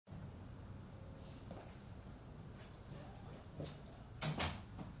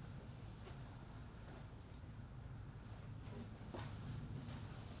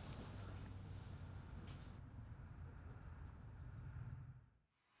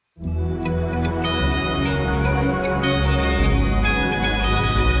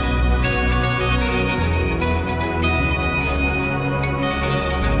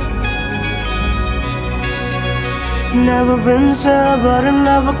never been sad, but it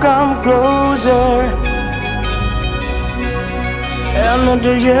never come closer.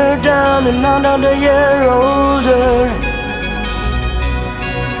 Another year down and another year older.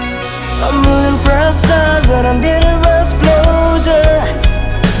 A million pressed stars, but I didn't rush closer.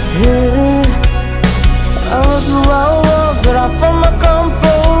 Yeah. I was who I was, but I found my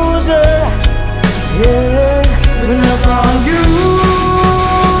composure. Yeah. When I found you,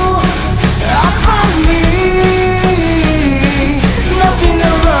 I found me. Nothing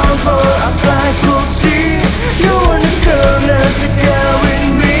around for us I could see. You were the current that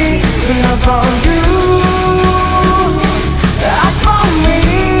carried me. When I found you, I found me.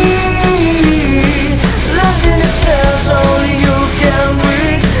 Lost in the cells, only you can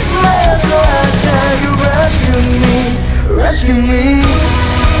breathe. My eyes so high, you rescued me, rescue me.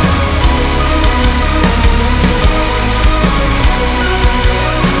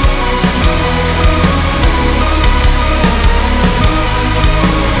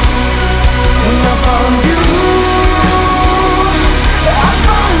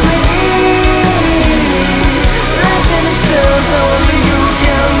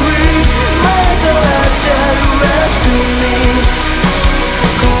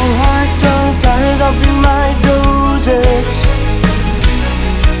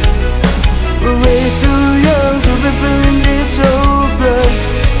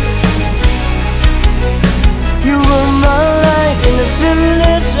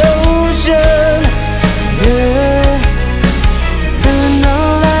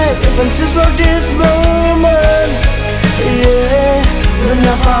 Just for this moment, yeah. When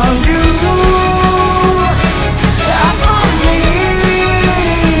I found you, I found me.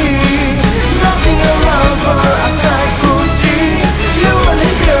 Nothing around for us I could see. You were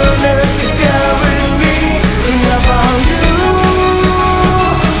the girl that could carry me. When I found you,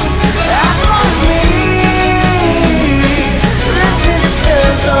 I found me. Let's in the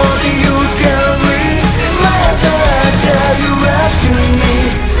sense only you can read. My eyes are right, you rescued me.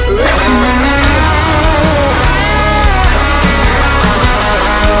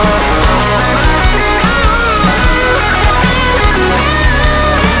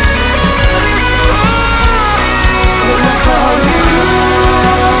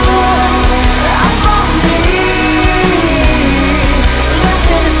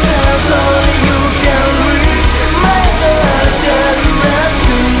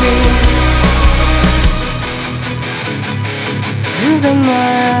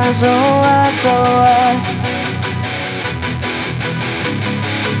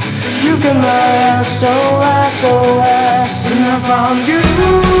 You got my SOS, and I found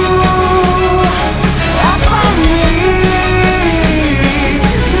you.